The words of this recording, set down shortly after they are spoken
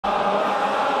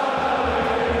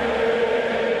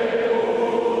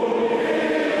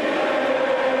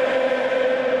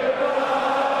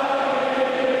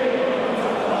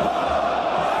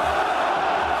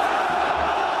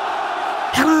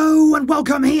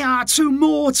Welcome here to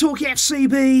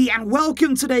MoreTalkFCB, and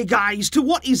welcome today, guys, to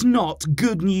what is not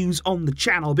good news on the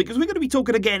channel, because we're going to be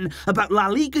talking again about La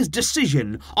Liga's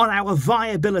decision on our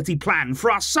viability plan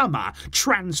for our summer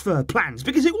transfer plans,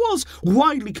 because it was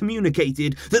widely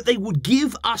communicated that they would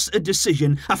give us a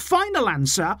decision, a final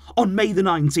answer, on May the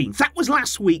 19th. That was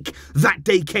last week. That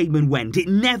day came and went. It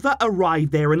never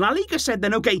arrived there, and La Liga said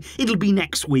then, okay, it'll be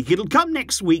next week. It'll come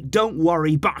next week. Don't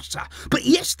worry, Barça. But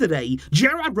yesterday,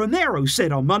 Gerard Romero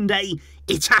said on Monday,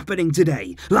 it's happening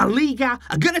today. La Liga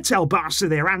are going to tell Barça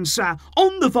their answer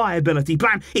on the viability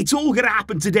plan. It's all going to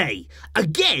happen today.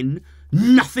 Again,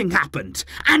 nothing happened.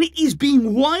 And it is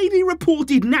being widely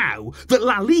reported now that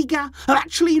La Liga have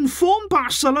actually informed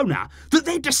Barcelona that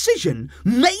their decision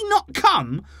may not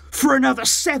come for another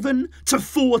 7 to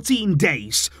 14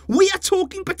 days. We are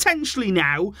talking potentially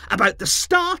now about the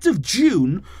start of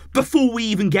June before we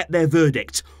even get their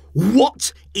verdict.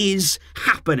 What is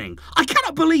happening? I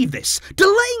cannot believe this.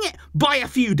 Delaying it by a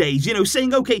few days,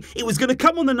 saying, okay, it was going to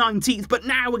come on the 19th, but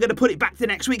now we're going to put it back to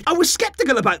next week. I was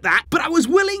skeptical about that, but I was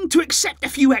willing to accept a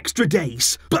few extra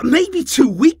days. But maybe 2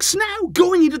 weeks now,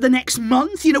 going into the next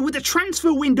month, with the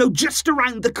transfer window just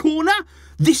around the corner?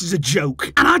 This is a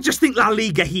joke. And I just think La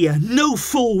Liga here know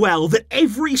full well that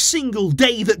every single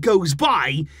day that goes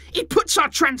by, it puts our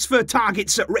transfer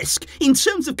targets at risk. In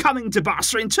terms of coming to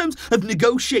Barca, in terms of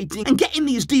negotiating and getting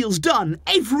these deals done,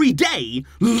 every day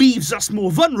leaves us more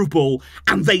vulnerable,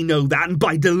 and they know that. And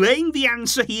by delaying the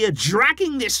answer here,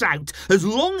 dragging this out as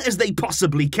long as they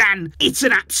possibly can, it's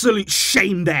an absolute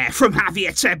shame there from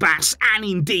Javier Tebas and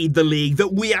indeed the league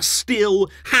that we are still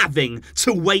having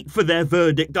to wait for their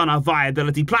verdict on our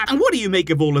viability plan. And what do you make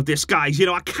of all of this, guys?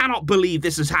 I cannot believe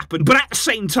this has happened, but at the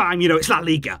same time, it's La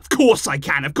Liga. Of course I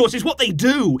can. Of course, it's what they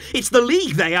do. It's the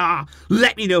league they are.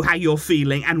 Let me know how you're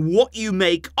feeling and what you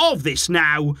make of this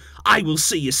now. I will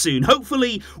see you soon,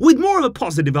 hopefully with more of a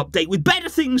positive update, with better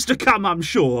things to come, I'm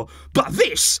sure. But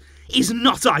this is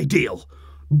not ideal.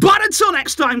 But until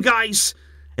next time, guys,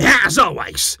 as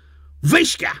always,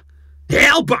 Visca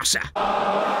El Barça.